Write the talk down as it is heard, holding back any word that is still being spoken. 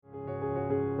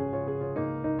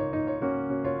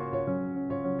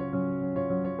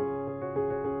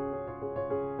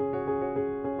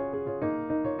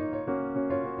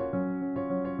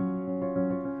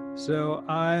So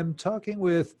I'm talking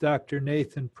with Dr.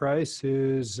 Nathan Price,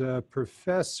 who's a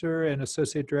professor and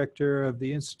associate director of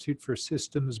the Institute for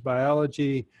Systems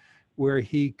Biology, where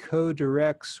he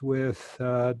co-directs with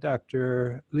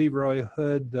Dr. Leroy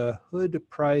Hood, the Hood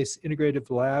Price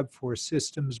Integrative Lab for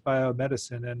Systems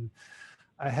Biomedicine. And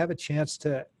I have a chance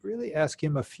to really ask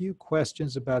him a few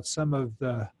questions about some of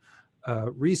the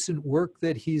recent work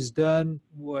that he's done,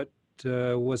 what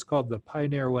was called the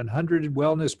Pioneer 100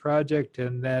 Wellness Project,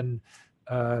 and then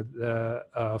the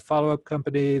follow-up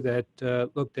company that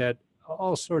looked at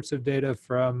all sorts of data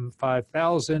from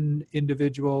 5,000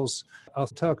 individuals. I'll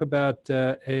talk about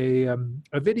a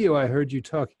video I heard you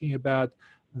talking about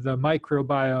the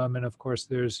microbiome, and of course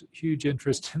there's huge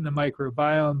interest in the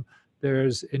microbiome.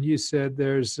 And you said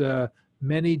there's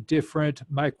many different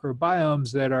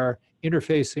microbiomes that are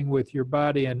interfacing with your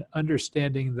body, and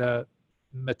understanding the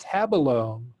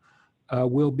metabolome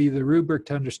will be the rubric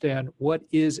to understand what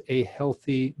is a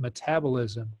healthy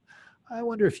metabolism. I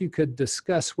wonder if you could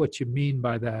discuss what you mean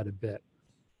by that a bit.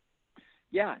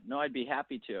 Yeah, no, I'd be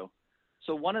happy to.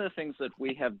 So one of the things that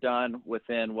we have done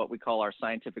within what we call our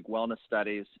scientific wellness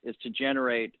studies is to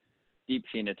generate deep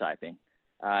phenotyping.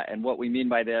 And what we mean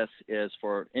by this is,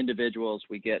 for individuals,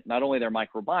 we get not only their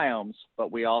microbiomes, but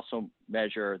we also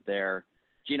measure their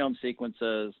genome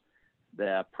sequences,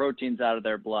 the proteins out of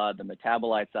their blood, the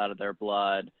metabolites out of their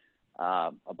blood,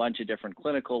 a bunch of different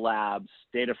clinical labs,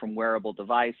 data from wearable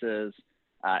devices,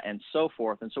 and so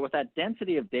forth. And so with that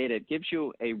density of data, it gives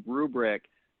you a rubric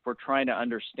for trying to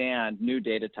understand new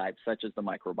data types, such as the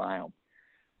microbiome.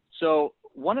 So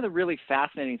one of the really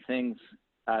fascinating things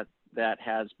that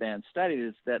has been studied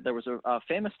is that there was a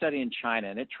famous study in China,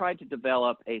 and it tried to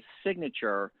develop a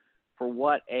signature for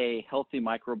what a healthy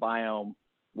microbiome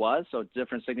was. So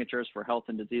different signatures for health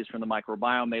and disease from the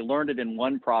microbiome. They learned it in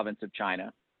one province of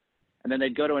China, and then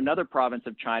they'd go to another province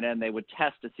of China and they would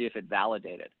test to see if it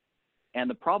validated. And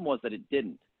the problem was that it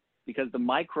didn't, because the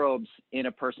microbes in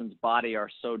a person's body are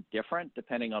so different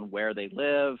depending on where they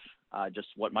live, just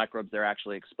what microbes they're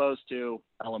actually exposed to,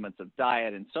 elements of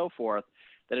diet, and so forth,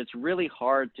 that it's really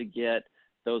hard to get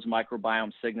those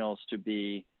microbiome signals to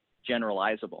be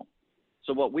generalizable.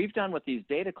 So what we've done with these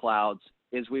data clouds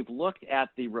is we've looked at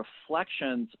the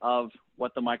reflections of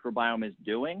what the microbiome is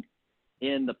doing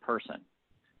in the person.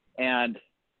 And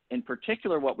in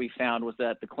particular, what we found was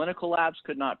that the clinical labs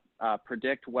could not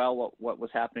predict well what was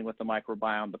happening with the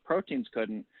microbiome. The proteins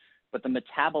couldn't, but the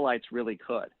metabolites really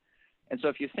could. And so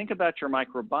if you think about your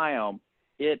microbiome,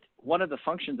 one of the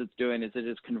functions it's doing is it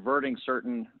is converting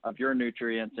certain of your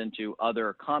nutrients into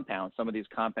other compounds, some of these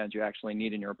compounds you actually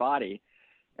need in your body.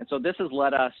 And so this has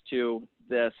led us to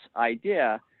this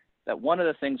idea that one of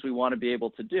the things we want to be able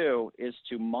to do is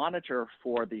to monitor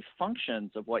for the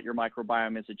functions of what your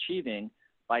microbiome is achieving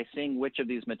by seeing which of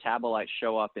these metabolites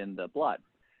show up in the blood.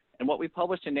 And what we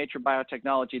published in Nature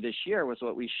Biotechnology this year was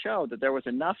what we showed, that there was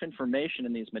enough information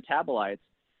in these metabolites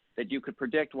that you could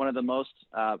predict one of the most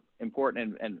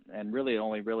important and really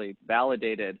only really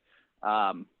validated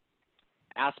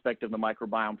aspect of the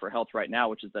microbiome for health right now,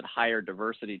 which is that higher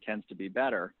diversity tends to be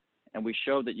better. And we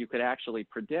showed that you could actually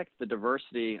predict the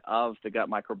diversity of the gut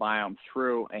microbiome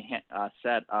through a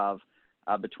set of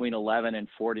between 11 and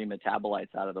 40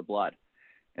 metabolites out of the blood.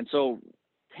 And so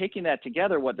taking that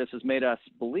together, what this has made us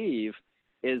believe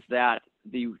is that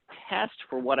the test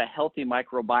for what a healthy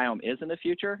microbiome is in the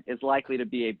future is likely to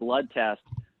be a blood test,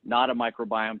 not a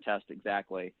microbiome test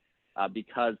exactly,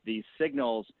 because these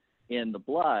signals in the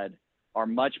blood are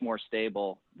much more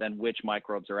stable than which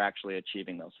microbes are actually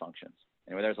achieving those functions.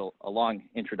 Anyway, there's a long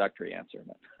introductory answer.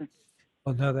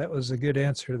 Well, no, that was a good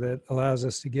answer that allows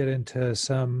us to get into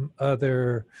some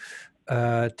other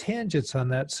tangents on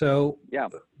that. So yeah.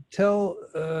 Tell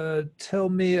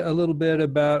me a little bit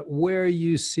about where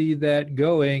you see that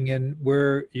going, and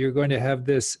where you're going to have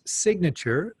this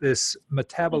signature, this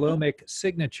metabolomic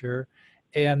signature,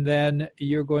 and then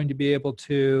you're going to be able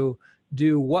to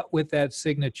do what with that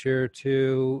signature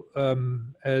to,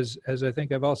 as I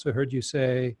think I've also heard you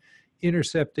say,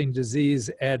 intercepting disease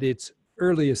at its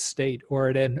earliest state or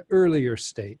at an earlier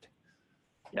state.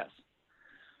 Yes.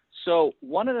 So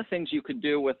one of the things you could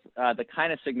do with the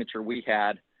kind of signature we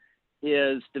had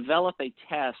is develop a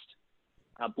test,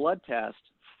 a blood test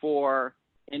for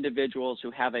individuals who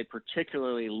have a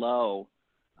particularly low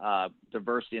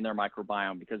diversity in their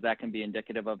microbiome, because that can be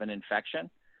indicative of an infection.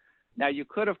 Now, you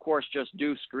could, of course, just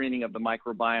do screening of the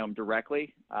microbiome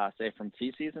directly, say from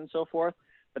feces and so forth,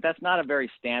 but that's not a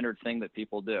very standard thing that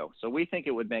people do. So we think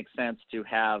it would make sense to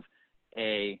have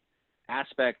a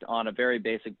aspect on a very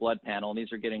basic blood panel, and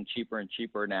these are getting cheaper and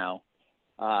cheaper now.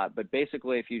 But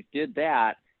basically, if you did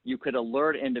that, you could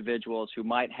alert individuals who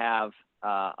might have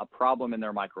a problem in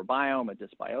their microbiome, a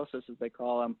dysbiosis as they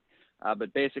call them,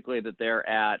 but basically that they're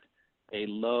at a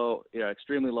low,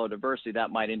 extremely low diversity.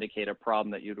 That might indicate a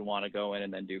problem that you'd want to go in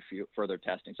and then do further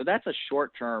testing. So that's a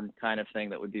short-term kind of thing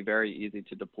that would be very easy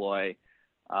to deploy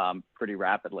pretty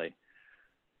rapidly.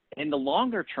 In the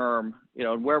longer term,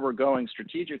 where we're going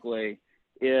strategically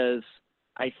is,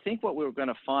 I think what we're going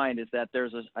to find is that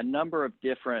there's a number of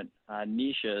different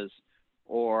niches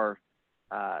or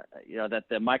that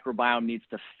the microbiome needs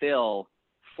to fill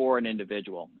for an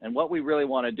individual. And what we really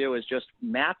want to do is just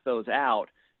map those out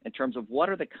in terms of what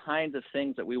are the kinds of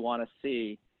things that we want to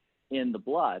see in the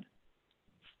blood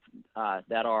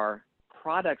that are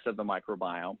products of the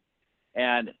microbiome.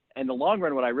 And in the long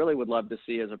run, what I really would love to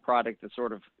see is a product that's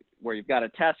sort of where you've got a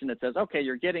test and it says, okay,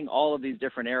 you're getting all of these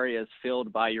different areas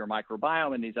filled by your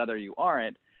microbiome and these other you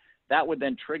aren't. That would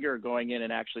then trigger going in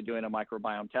and actually doing a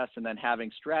microbiome test and then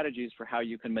having strategies for how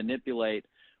you can manipulate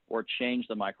or change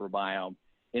the microbiome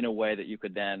in a way that you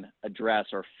could then address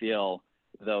or fill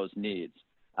those needs.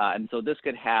 And so this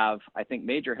could have, I think,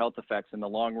 major health effects in the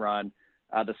long run.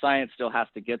 The science still has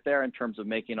to get there in terms of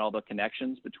making all the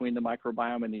connections between the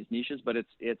microbiome and these niches, but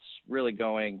it's really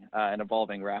going and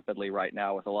evolving rapidly right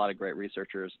now with a lot of great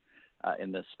researchers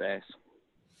in this space.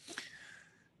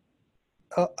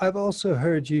 I've also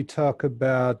heard you talk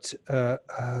about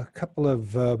a couple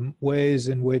of ways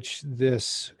in which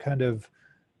this kind of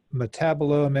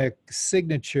metabolomic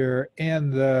signature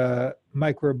and the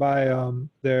microbiome,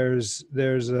 there's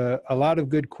a lot of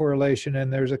good correlation,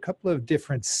 and there's a couple of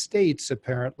different states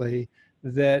apparently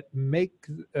that make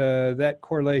that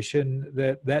correlation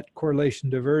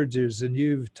diverges. And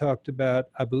you've talked about,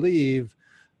 I believe,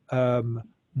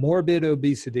 morbid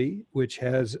obesity, which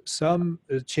has some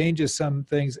changes some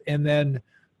things, and then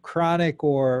chronic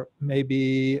or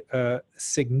maybe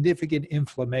significant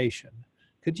inflammation.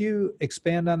 Could you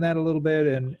expand on that a little bit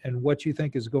and what you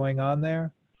think is going on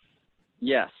there?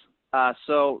 Yes.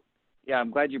 So yeah, I'm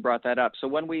glad you brought that up. So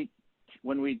when we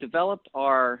developed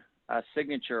our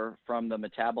signature from the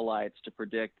metabolites to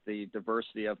predict the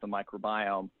diversity of the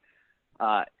microbiome,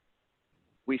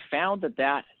 we found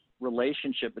that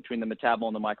relationship between the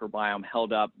metabolome and the microbiome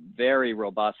held up very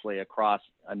robustly across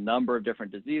a number of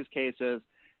different disease cases.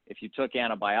 If you took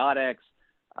antibiotics,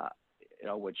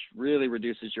 which really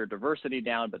reduces your diversity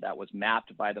down, but that was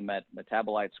mapped by the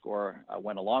metabolite score,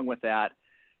 went along with that.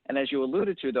 And as you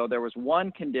alluded to, though, there was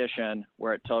one condition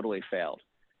where it totally failed.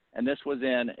 And this was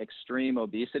in extreme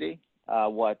obesity,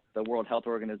 what the World Health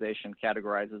Organization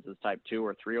categorizes as type 2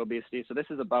 or 3 obesity. So this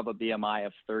is above a BMI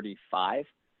of 35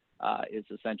 is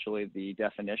essentially the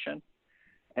definition.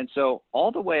 And so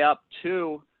all the way up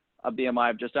to a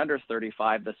BMI of just under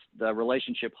 35, the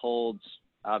relationship holds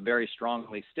very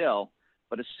strongly still.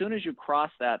 But as soon as you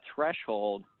cross that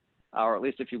threshold, or at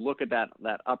least if you look at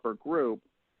that upper group,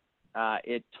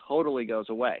 it totally goes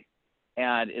away.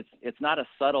 And it's not a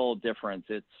subtle difference.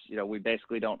 It's, we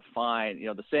basically don't find,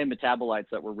 the same metabolites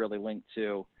that were really linked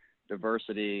to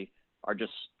diversity are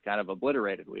just kind of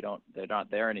obliterated. They're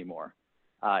not there anymore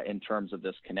in terms of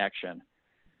this connection.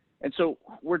 And so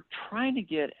we're trying to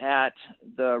get at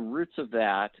the roots of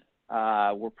that.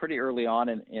 We're pretty early on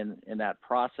in that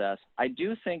process. I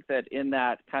do think that in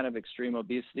that kind of extreme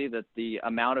obesity, that the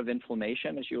amount of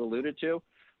inflammation, as you alluded to,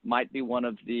 might be one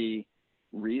of the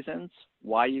reasons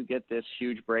why you get this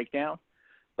huge breakdown.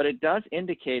 But it does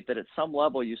indicate that at some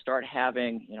level you start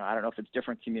having, I don't know if it's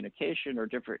different communication or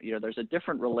different, there's a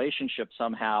different relationship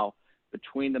somehow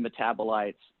between the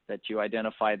metabolites that you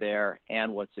identify there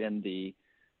and what's in the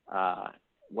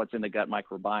gut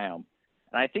microbiome.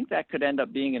 And I think that could end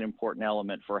up being an important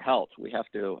element for health. We have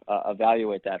to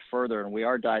evaluate that further, and we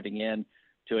are diving in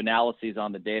to analyses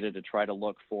on the data to try to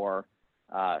look for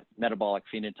metabolic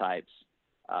phenotypes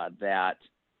that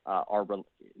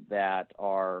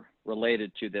are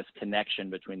related to this connection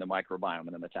between the microbiome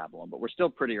and the metabolome. But we're still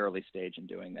pretty early stage in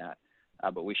doing that.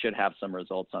 But we should have some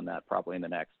results on that probably in the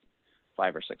next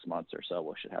 5 or 6 months or so.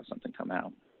 We should have something come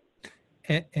out.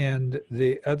 And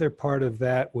the other part of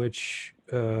that, which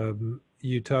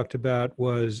you talked about,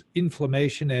 was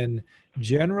inflammation and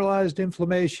generalized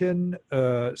inflammation.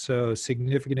 So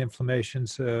significant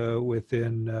inflammations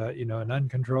within, an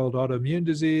uncontrolled autoimmune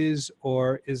disease,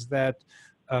 or is that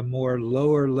more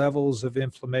lower levels of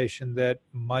inflammation that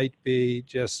might be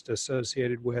just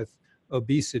associated with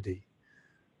obesity?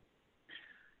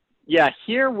 Yeah,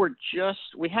 here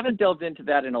we haven't delved into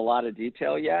that in a lot of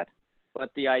detail yet,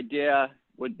 but the idea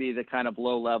would be the kind of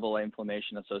low level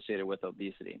inflammation associated with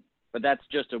obesity. But that's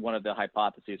just one of the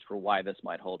hypotheses for why this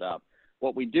might hold up.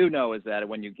 What we do know is that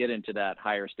when you get into that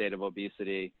higher state of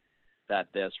obesity, that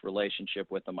this relationship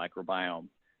with the microbiome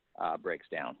breaks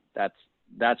down.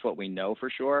 That's what we know for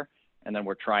sure, and then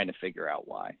we're trying to figure out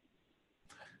why.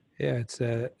 Yeah,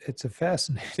 it's a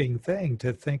fascinating thing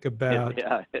to think about.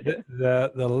 Yeah.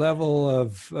 The level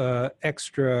of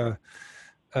extra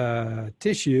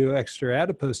tissue, extra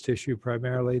adipose tissue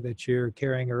primarily, that you're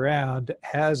carrying around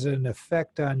has an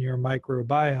effect on your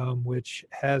microbiome, which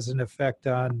has an effect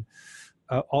on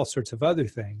all sorts of other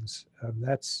things.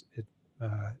 That's it.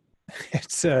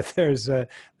 There's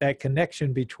that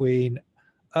connection between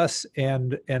us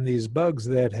and these bugs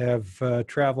that have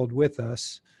traveled with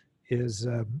us is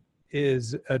a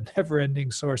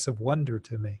never-ending source of wonder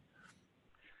to me.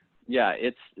 Yeah,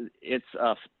 it's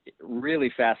a really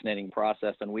fascinating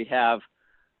process, and we have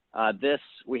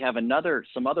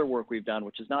some other work we've done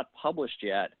which is not published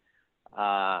yet.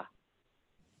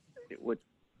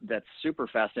 That's super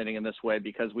fascinating in this way,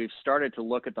 because we've started to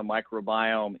look at the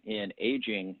microbiome in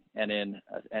aging, and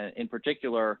in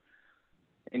particular,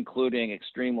 including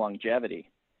extreme longevity.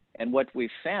 And what we've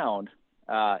found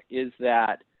is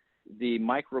that the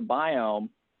microbiome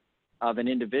of an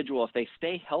individual, if they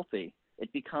stay healthy,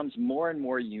 it becomes more and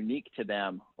more unique to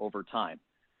them over time.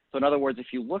 So in other words, if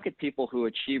you look at people who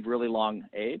achieve really long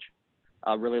age,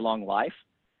 really long life,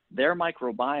 their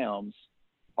microbiomes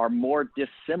are more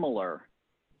dissimilar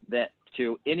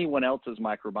to anyone else's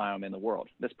microbiome in the world.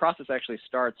 This process actually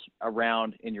starts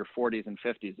around in your 40s and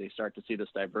 50s. They start to see this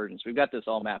divergence. We've got this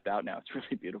all mapped out now. It's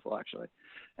really beautiful, actually.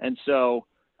 And so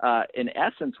in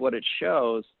essence, what it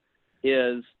shows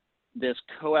is this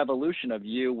coevolution of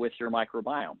you with your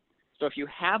microbiome. So if you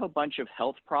have a bunch of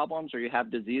health problems, or you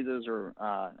have diseases, or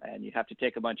and you have to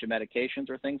take a bunch of medications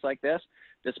or things like this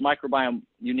microbiome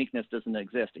uniqueness doesn't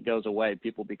exist. It goes away.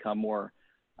 People become more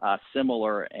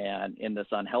similar and in this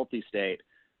unhealthy state.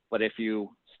 But if you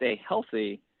stay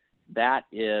healthy, that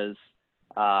is,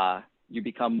 you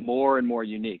become more and more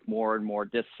unique, more and more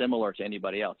dissimilar to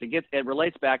anybody else. It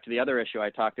relates back to the other issue I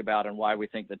talked about, and why we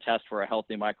think the test for a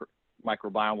healthy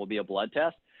microbiome will be a blood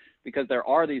test, because there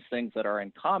are these things that are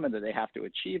in common that they have to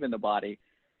achieve in the body,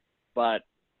 but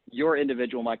your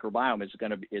individual microbiome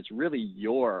is really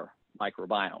your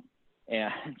microbiome.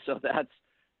 And so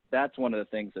that's one of the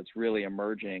things that's really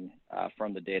emerging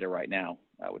from the data right now,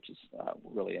 which is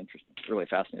really interesting, really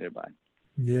fascinated by.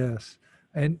 Yes.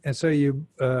 And so you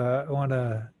want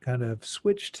to kind of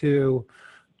switch to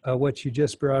what you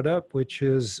just brought up, which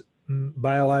is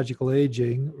biological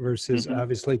aging versus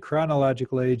obviously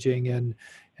chronological aging.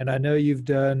 And I know you've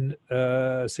done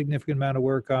a significant amount of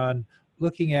work on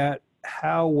looking at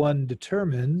how one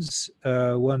determines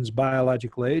one's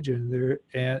biological age, and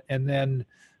then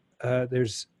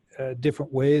there's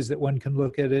different ways that one can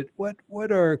look at it.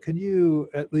 Can you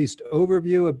at least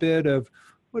overview a bit of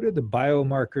what are the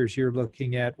biomarkers you're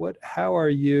looking at? How are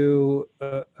you,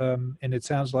 and it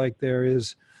sounds like there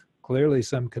is clearly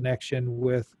some connection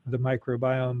with the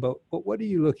microbiome, but what are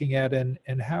you looking at, and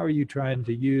how are you trying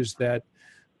to use that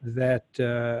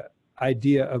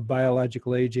idea of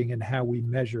biological aging and how we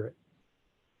measure it?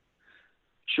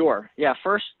 Sure. Yeah.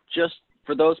 First, just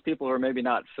for those people who are maybe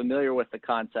not familiar with the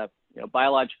concept,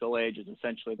 biological age is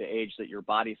essentially the age that your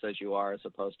body says you are, as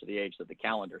opposed to the age that the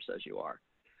calendar says you are.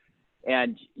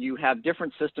 And you have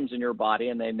different systems in your body,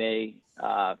 and they may,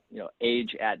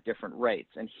 age at different rates.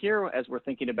 And here, as we're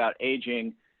thinking about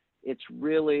aging, it's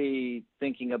really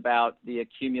thinking about the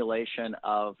accumulation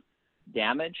of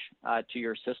damage to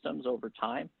your systems over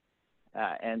time.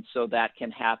 And so that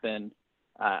can happen,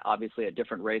 obviously, at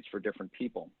different rates for different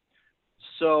people.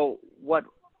 So what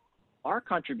our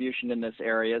contribution in this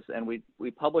area is, and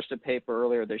we published a paper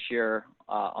earlier this year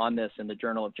on this in the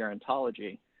Journal of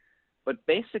Gerontology, but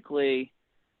basically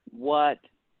what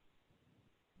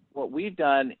we've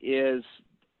done is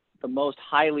the most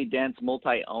highly dense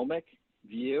multi-omic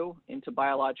view into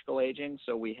biological aging.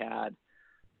 So we had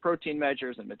protein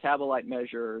measures and metabolite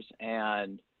measures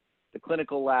and the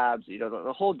clinical labs,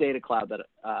 the whole data cloud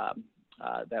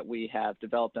that we have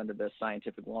developed under this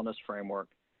scientific wellness framework.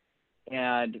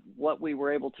 And what we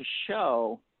were able to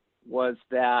show was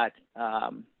that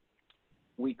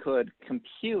we could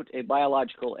compute a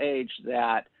biological age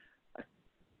that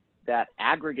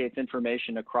aggregates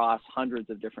information across hundreds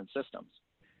of different systems.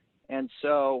 And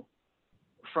so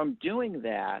from doing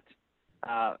that,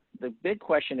 the big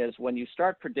question is, when you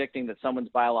start predicting that someone's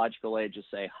biological age is,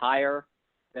 say, higher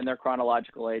than their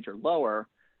chronological age or lower,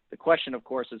 the question, of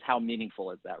course, is how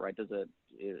meaningful is that, right? Does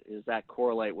that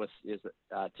correlate with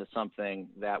to something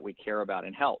that we care about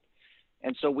in health?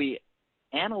 And so we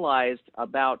analyzed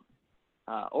about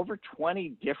over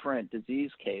 20 different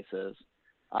disease cases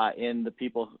in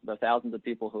the thousands of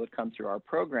people who had come through our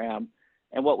program,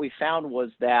 And what we found was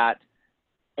that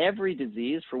every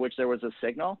disease for which there was a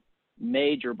signal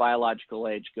made your biological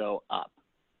age go up.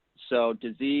 So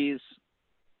disease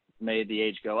made the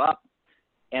age go up,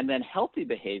 and then healthy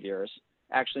behaviors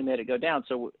actually made it go down.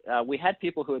 So we had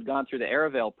people who had gone through the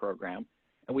Aravale program,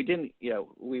 and we didn't,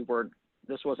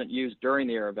 this wasn't used during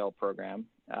the Aravale program,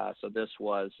 so this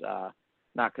was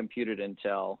not computed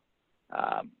until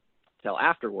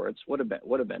afterwards. Would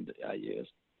have been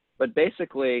used. But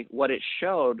basically, what it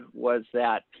showed was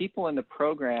that people in the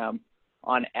program,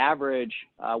 on average,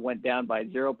 went down by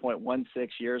 0.16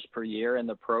 years per year in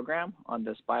the program on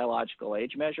this biological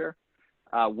age measure.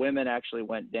 Women actually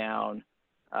went down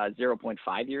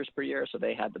 0.5 years per year, so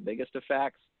they had the biggest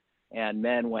effects. And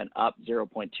men went up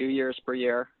 0.2 years per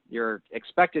year. Your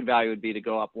expected value would be to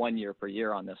go up 1 year per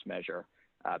year on this measure,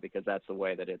 because that's the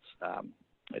way that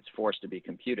it's forced to be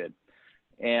computed.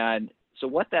 And so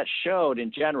what that showed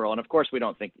in general, and of course we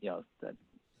don't think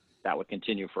that would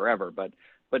continue forever, but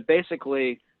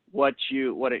basically what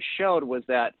it showed was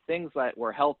that things that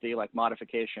were healthy, like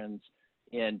modifications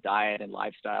in diet and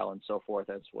lifestyle and so forth,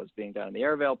 as was being done in the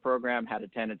Aravale program, had a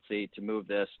tendency to move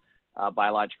this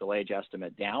biological age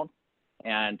estimate down,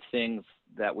 and things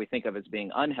that we think of as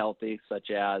being unhealthy,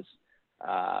 such as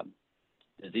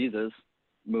diseases,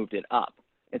 moved it up.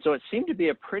 And so it seemed to be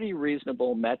a pretty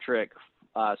reasonable metric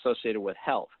associated with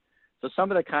health. So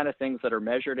some of the kind of things that are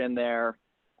measured in there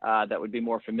that would be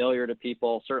more familiar to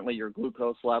people, certainly your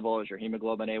glucose levels, your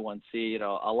hemoglobin A1C,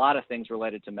 a lot of things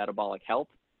related to metabolic health.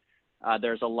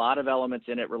 There's a lot of elements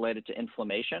in it related to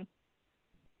inflammation.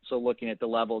 So looking at the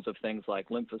levels of things like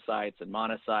lymphocytes and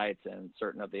monocytes and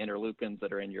certain of the interleukins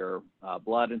that are in your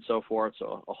blood and so forth.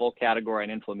 So a whole category in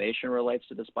inflammation relates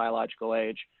to this biological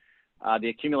age. The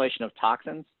accumulation of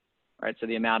toxins, right? So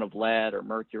the amount of lead or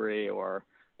mercury or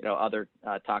other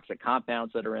toxic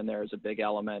compounds that are in there is a big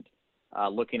element.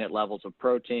 Looking at levels of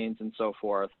proteins and so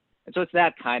forth. And so it's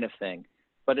that kind of thing.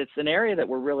 But it's an area that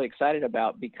we're really excited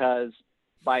about, because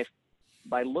by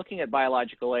looking at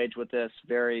biological age with this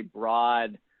very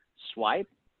broad swipe,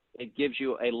 it gives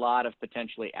you a lot of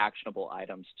potentially actionable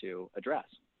items to address.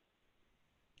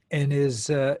 And is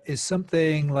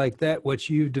something like that what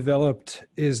you've developed?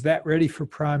 Is that ready for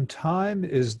prime time?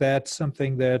 Is that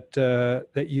something that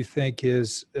that you think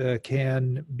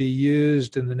can be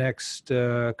used in the next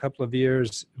couple of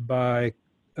years by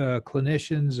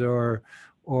clinicians or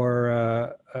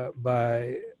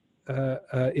by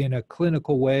in a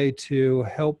clinical way to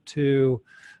help to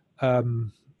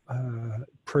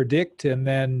predict and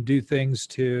then do things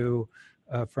to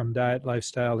from diet,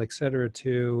 lifestyle, et cetera,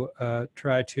 to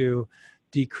try to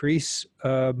decrease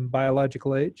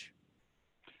biological age?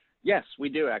 Yes, we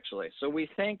do actually. So we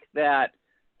think that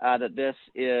that this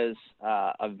is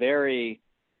a very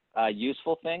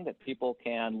useful thing that people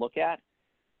can look at,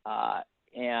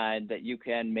 and that you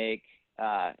can make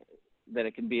that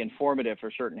it can be informative for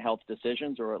certain health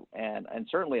decisions, and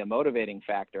certainly a motivating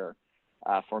factor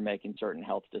for making certain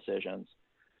health decisions.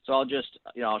 So I'll just,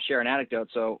 I'll share an anecdote.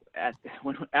 So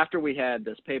after we had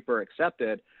this paper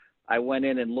accepted, I went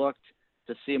in and looked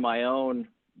to see my own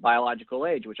biological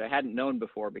age, which I hadn't known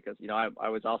before, because, I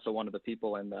was also one of the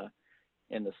people in the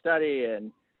study,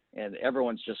 and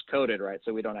everyone's just coded, right?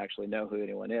 So we don't actually know who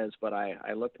anyone is, but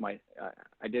I looked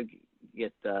I did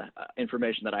get the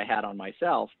information that I had on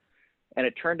myself, and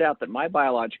it turned out that my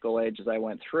biological age, as I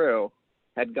went through,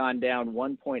 had gone down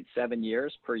 1.7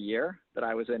 years per year that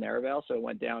I was in Aravale. So it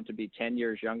went down to be 10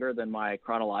 years younger than my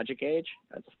chronologic age.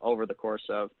 That's over the course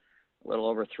of a little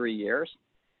over 3 years,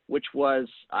 which was,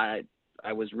 I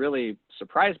was really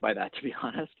surprised by that, to be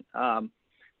honest.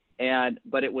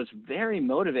 But it was very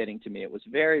motivating to me. It was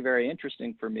very, very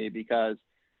interesting for me, because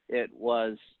it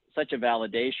was such a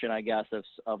validation, I guess,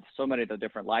 of so many of the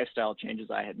different lifestyle changes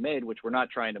I had made, which we're not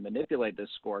trying to manipulate this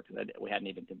score because we hadn't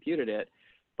even computed it,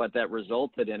 but that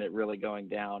resulted in it really going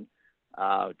down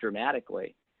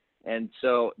dramatically. And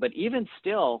so, but even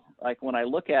still, like when I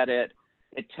look at it,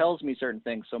 it tells me certain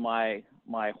things. So my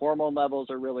hormone levels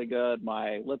are really good,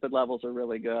 my lipid levels are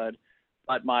really good,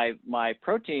 but my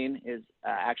protein is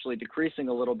actually decreasing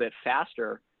a little bit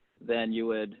faster than you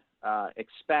would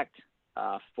expect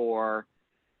for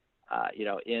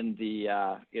in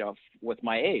the with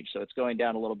my age. So it's going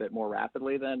down a little bit more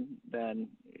rapidly than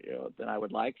I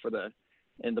would like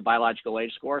in the biological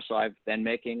age score. So I've been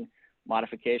making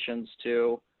modifications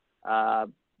to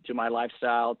my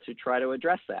lifestyle to try to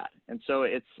address that. And so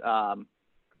it's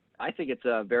I think it's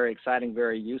a very exciting,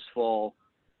 very useful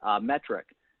metric.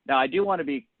 Now, I do want to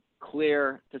be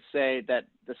clear to say that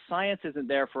the science isn't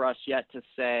there for us yet to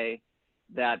say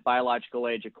that biological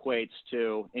age equates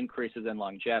to increases in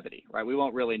longevity, right? We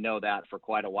won't really know that for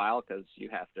quite a while because you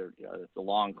have to, it's a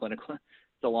long clinical,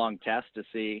 it's a long test to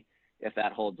see if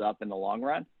that holds up in the long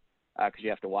run because you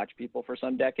have to watch people for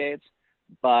some decades.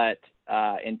 But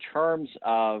in terms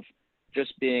of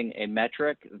just being a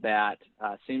metric that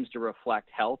seems to reflect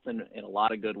health in a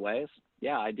lot of good ways,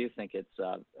 yeah, I do think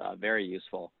it's very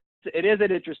useful. It is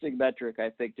an interesting metric, I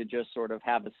think, to just sort of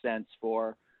have a sense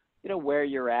for, where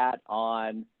you're at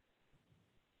on,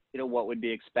 what would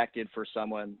be expected for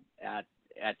someone at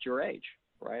your age,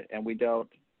 right? And we don't,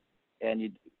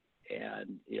 and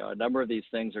a number of these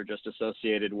things are just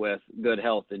associated with good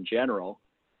health in general.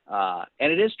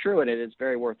 And it is true, and it is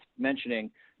very worth mentioning,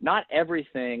 not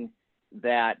everything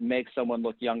that makes someone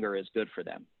look younger is good for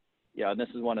them. And this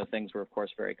is one of the things we're, of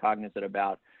course, very cognizant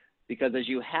about, because as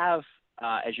you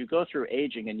go through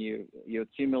aging and you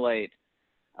accumulate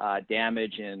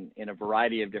damage in a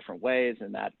variety of different ways,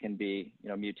 and that can be,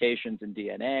 mutations in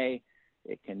DNA,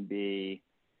 it can be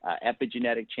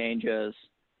epigenetic changes.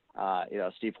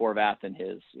 Steve Horvath and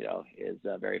his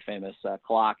very famous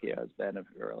clock, has been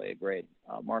really a great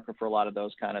marker for a lot of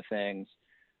those kind of things.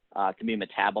 It can be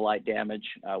metabolite damage,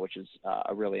 which is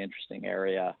a really interesting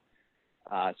area.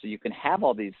 So you can have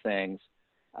all these things.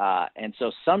 And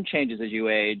so some changes as you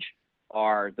age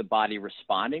are the body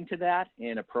responding to that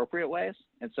in appropriate ways.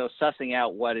 And so sussing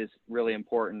out what is really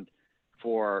important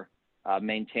for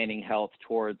maintaining health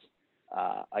towards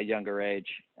a younger age,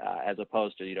 as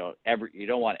opposed to, you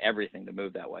don't want everything to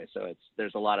move that way. So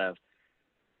there's a lot of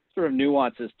sort of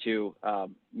nuances to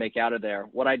make out of there.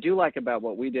 What I do like about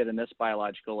what we did in this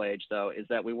biological age, though, is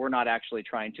that we were not actually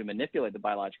trying to manipulate the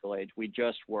biological age. We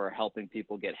just were helping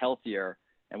people get healthier,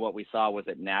 and what we saw was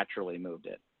it naturally moved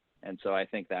it. And so I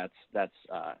think that's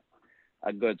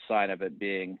a good sign of it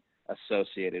being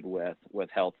associated with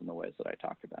health in the ways that I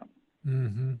talked about.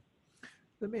 Mm-hmm.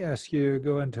 Let me ask you,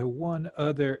 go into one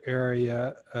other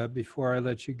area before I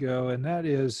let you go, and that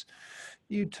is,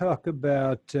 you talk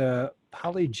about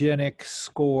polygenic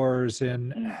scores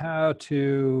and how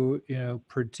to,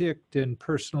 predict and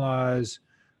personalize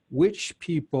which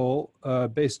people,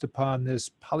 based upon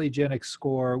this polygenic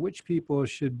score, which people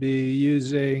should be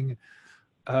using,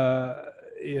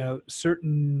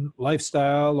 certain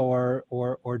lifestyle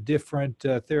or different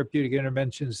therapeutic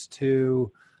interventions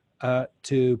to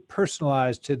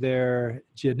personalize to their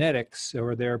genetics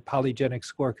or their polygenic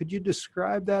score. Could you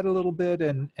describe that a little bit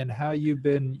and how you've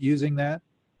been using that?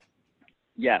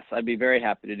 Yes, I'd be very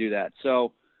happy to do that.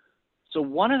 So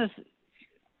one of the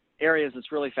areas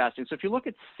that's really fascinating, so if you look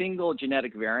at single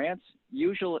genetic variants,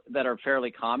 usually that are fairly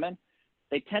common,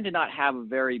 they tend to not have a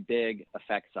very big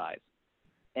effect size.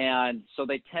 And so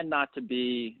they tend not to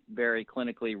be very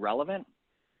clinically relevant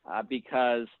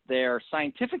because they're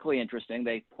scientifically interesting.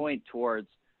 They point towards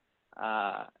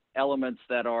elements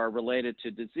that are related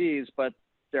to disease, but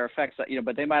their effects,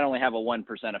 but they might only have a 1%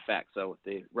 effect. So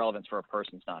the relevance for a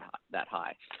person is not that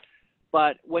high.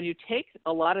 But when you take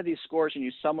a lot of these scores and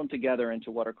you sum them together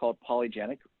into what are called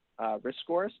polygenic risk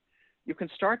scores, you can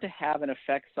start to have an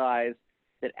effect size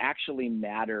that actually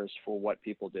matters for what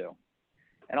people do.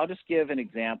 And I'll just give an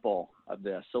example of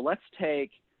this. So let's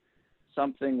take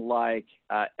something like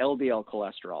LDL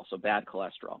cholesterol, so bad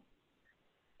cholesterol.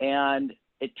 And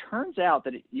it turns out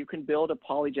that you can build a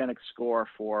polygenic score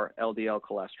for LDL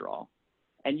cholesterol,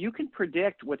 and you can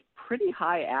predict with pretty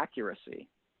high accuracy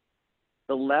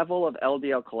the level of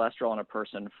LDL cholesterol in a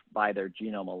person by their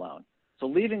genome alone. So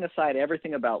leaving aside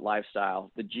everything about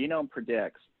lifestyle, the genome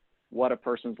predicts what a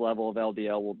person's level of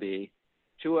LDL will be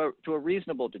to a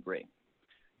reasonable degree.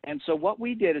 And so what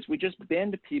we did is we just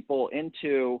binned people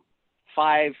into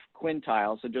 5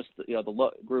 quintiles, so just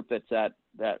the group that's at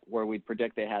that where we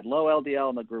predict they had low LDL,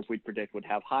 and the group we predict would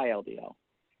have high LDL.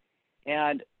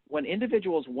 And when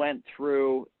individuals went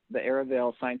through the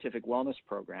Aravale Scientific Wellness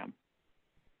Program,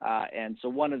 and so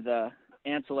one of the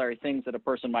ancillary things that a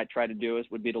person might try to do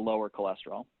would be to lower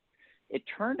cholesterol. It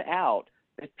turned out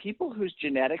that people whose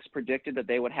genetics predicted that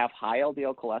they would have high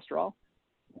LDL cholesterol,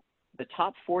 the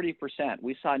top 40%,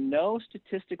 we saw no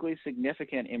statistically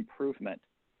significant improvement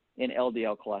in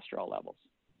LDL cholesterol levels.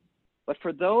 But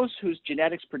for those whose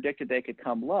genetics predicted they could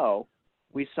come low,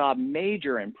 we saw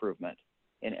major improvement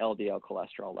in LDL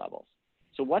cholesterol levels.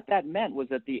 So what that meant was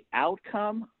that the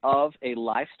outcome of a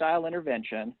lifestyle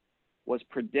intervention was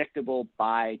predictable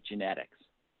by genetics.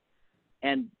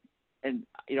 And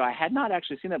I had not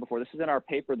actually seen that before. This is in our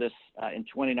paper in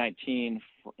 2019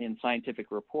 in Scientific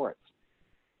Reports.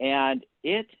 And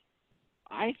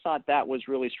I thought that was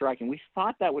really striking. We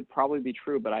thought that would probably be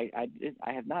true, but I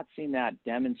have not seen that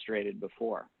demonstrated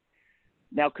before.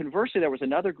 Now, conversely, there was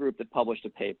another group that published a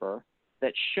paper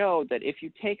that showed that if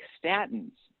you take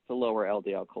statins to lower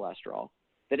LDL cholesterol,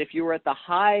 that if you were at the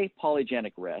high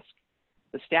polygenic risk,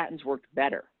 the statins worked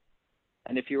better.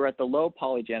 And if you were at the low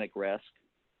polygenic risk,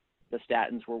 the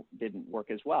statins didn't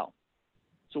work as well.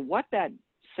 So what that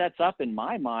sets up in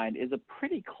my mind is a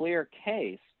pretty clear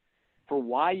case for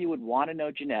why you would want to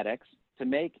know genetics to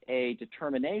make a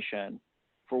determination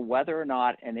for whether or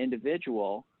not an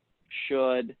individual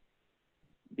should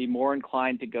be more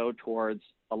inclined to go towards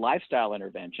a lifestyle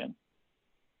intervention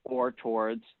or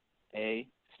towards a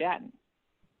statin.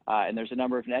 And there's a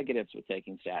number of negatives with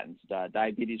taking statins.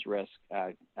 Diabetes risk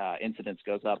incidence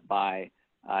goes up by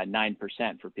 9%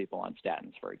 for people on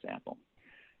statins, for example.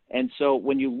 And so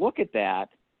when you look at that,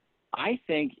 I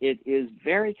think it is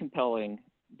very compelling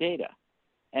data.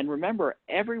 And remember,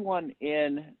 everyone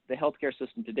in the healthcare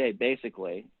system today,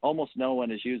 basically, almost no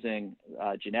one is using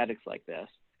genetics like this.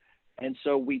 And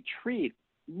so we treat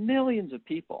millions of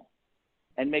people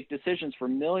and make decisions for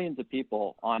millions of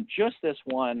people on just this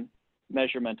one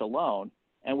measurement alone.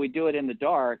 And we do it in the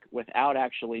dark without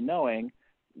actually knowing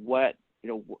what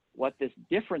this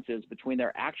difference is between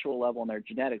their actual level and their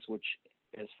genetics, which,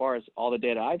 as far as all the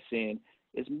data I've seen,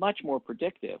 is much more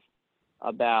predictive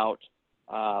about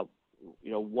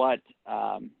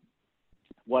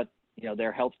what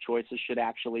their health choices should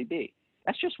actually be.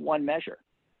 That's just one measure.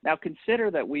 Now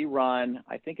consider that we run,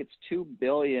 I think it's 2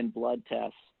 billion blood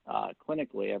tests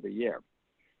clinically every year,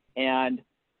 and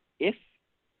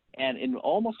in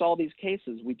almost all these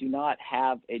cases, we do not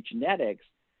have a genetics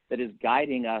that is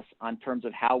guiding us on terms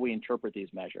of how we interpret these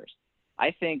measures.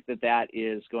 I think that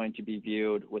is going to be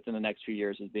viewed within the next few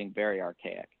years as being very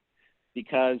archaic,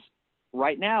 because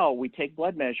right now we take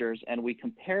blood measures and we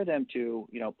compare them to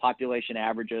population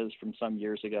averages from some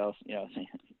years ago.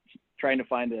 Trying to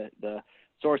find the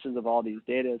sources of all these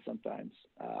data is sometimes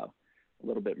a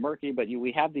little bit murky, but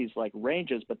we have these like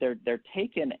ranges, but they're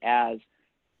taken as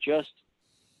just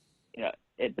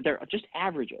but they're just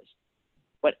averages.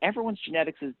 But everyone's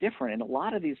genetics is different, and a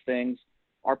lot of these things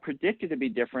are predicted to be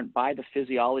different by the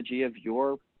physiology of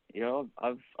your,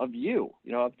 of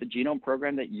the genome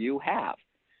program that you have.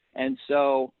 And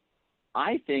so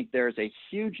I think there's a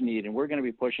huge need, and we're going to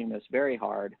be pushing this very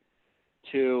hard,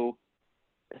 to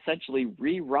essentially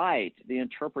rewrite the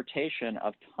interpretation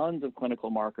of tons of clinical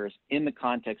markers in the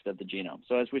context of the genome.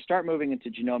 So as we start moving into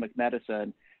genomic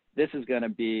medicine, this is going to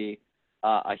be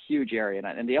a huge area.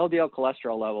 And the LDL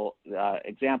cholesterol level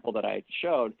example that I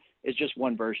showed is just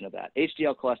one version of that.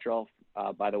 HDL cholesterol,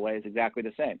 by the way, is exactly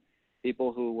the same.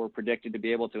 People who were predicted to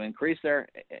be able to increase their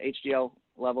HDL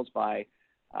levels by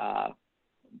the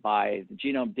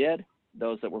genome did.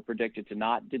 Those that were predicted to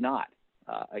not did not.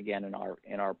 Again,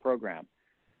 in our program,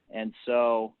 and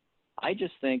so I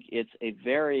just think it's a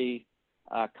very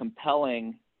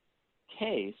compelling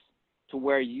case to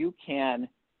where you can,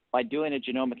 by doing a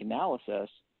genomic analysis,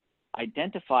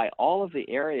 identify all of the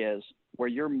areas where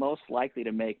you're most likely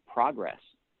to make progress,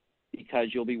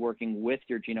 because you'll be working with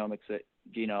your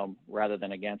genome rather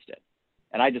than against it.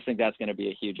 And I just think that's going to be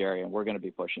a huge area, and we're going to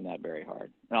be pushing that very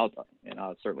hard. And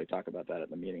I'll certainly talk about that at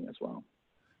the meeting as well.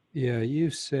 Yeah, you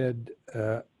said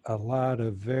a lot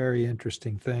of very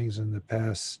interesting things in the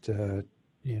past,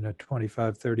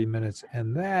 25, 30 minutes.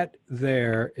 And that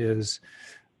there is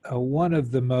one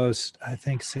of the most, I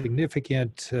think,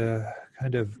 significant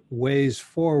kind of ways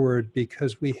forward,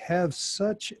 because we have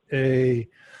such a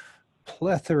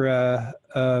plethora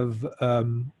of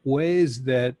ways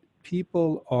that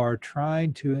people are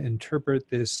trying to interpret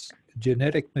this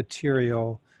genetic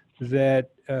material, that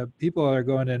people are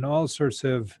going in all sorts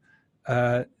of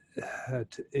kind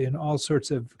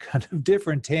of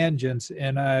different tangents,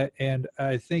 and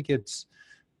I think it's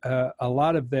a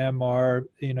lot of them are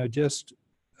just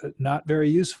not very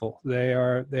useful. They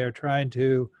are trying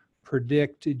to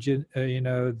predict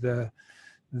the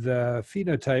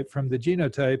phenotype from the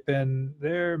genotype, and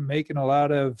they're making a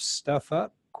lot of stuff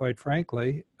up, quite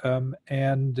frankly,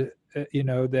 and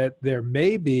that there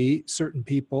may be certain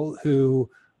people who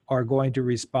are going to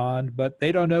respond, but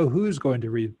they don't know who's going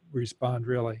to respond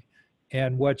really.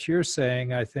 And what you're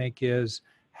saying, I think, is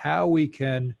how we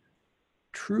can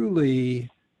truly,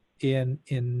 in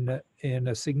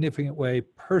a significant way,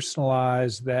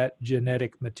 personalize that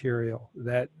genetic material,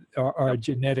 that our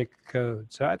genetic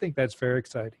code. So I think that's very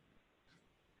exciting.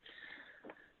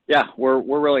 Yeah, we're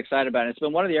really excited about it. It's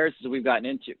been one of the areas that we've gotten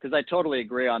into, because I totally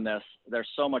agree on this. There's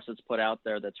so much that's put out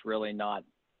there that's really not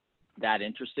that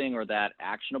interesting or that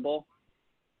actionable.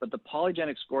 But the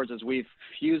polygenic scores, as we've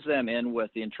fused them in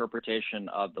with the interpretation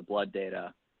of the blood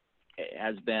data,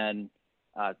 has been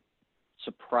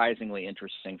surprisingly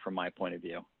interesting from my point of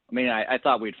view. I mean, I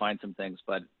thought we'd find some things,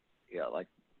 but yeah, like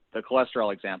the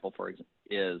cholesterol example, for example,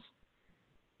 is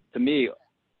to me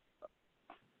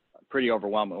pretty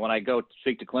overwhelming. When I go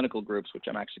speak to clinical groups, which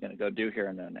I'm actually going to go do here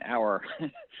in an hour,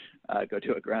 go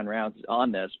do a grand rounds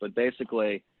on this, but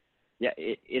basically, yeah,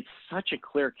 it's such a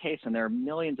clear case, and there are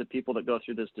millions of people that go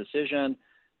through this decision,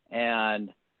 and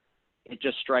it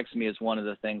just strikes me as one of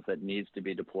the things that needs to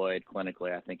be deployed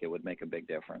clinically. I think it would make a big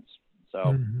difference.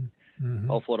 So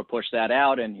hopeful to push that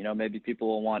out, and maybe people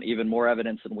will want even more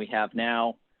evidence than we have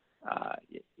now,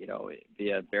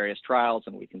 via various trials,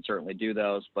 and we can certainly do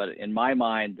those. But in my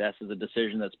mind, this is a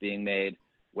decision that's being made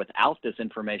without this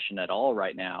information at all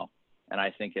right now, and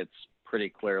I think it's pretty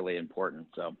clearly important.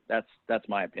 So that's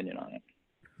my opinion on it.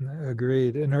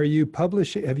 Agreed. And have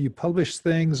you published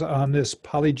things on this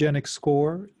polygenic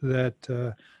score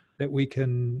that we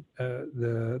can,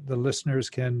 the listeners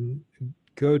can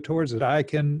go towards, that I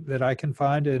can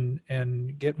find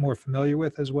and get more familiar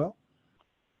with as well?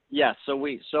 Yes.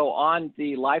 So on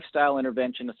the lifestyle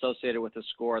intervention associated with the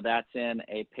score, that's in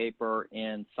a paper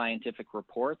in Scientific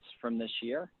Reports from this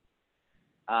year.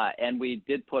 And we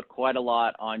did put quite a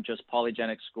lot on just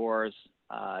polygenic scores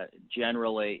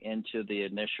generally into the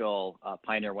initial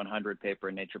Pioneer 100 paper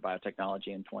in Nature Biotechnology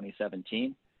in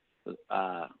 2017.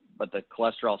 But the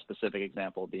cholesterol-specific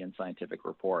example will be in Scientific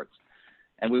Reports.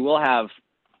 And we will have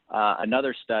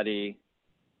another study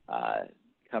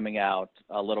coming out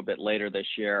a little bit later this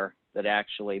year that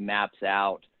actually maps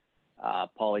out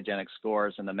polygenic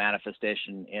scores and the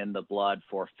manifestation in the blood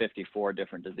for 54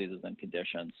 different diseases and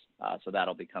conditions. So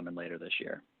that'll be coming later this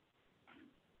year.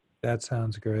 That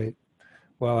sounds great.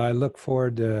 Well, I look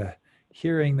forward to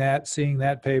hearing that, seeing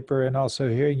that paper, and also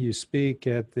hearing you speak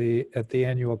at the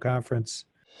annual conference.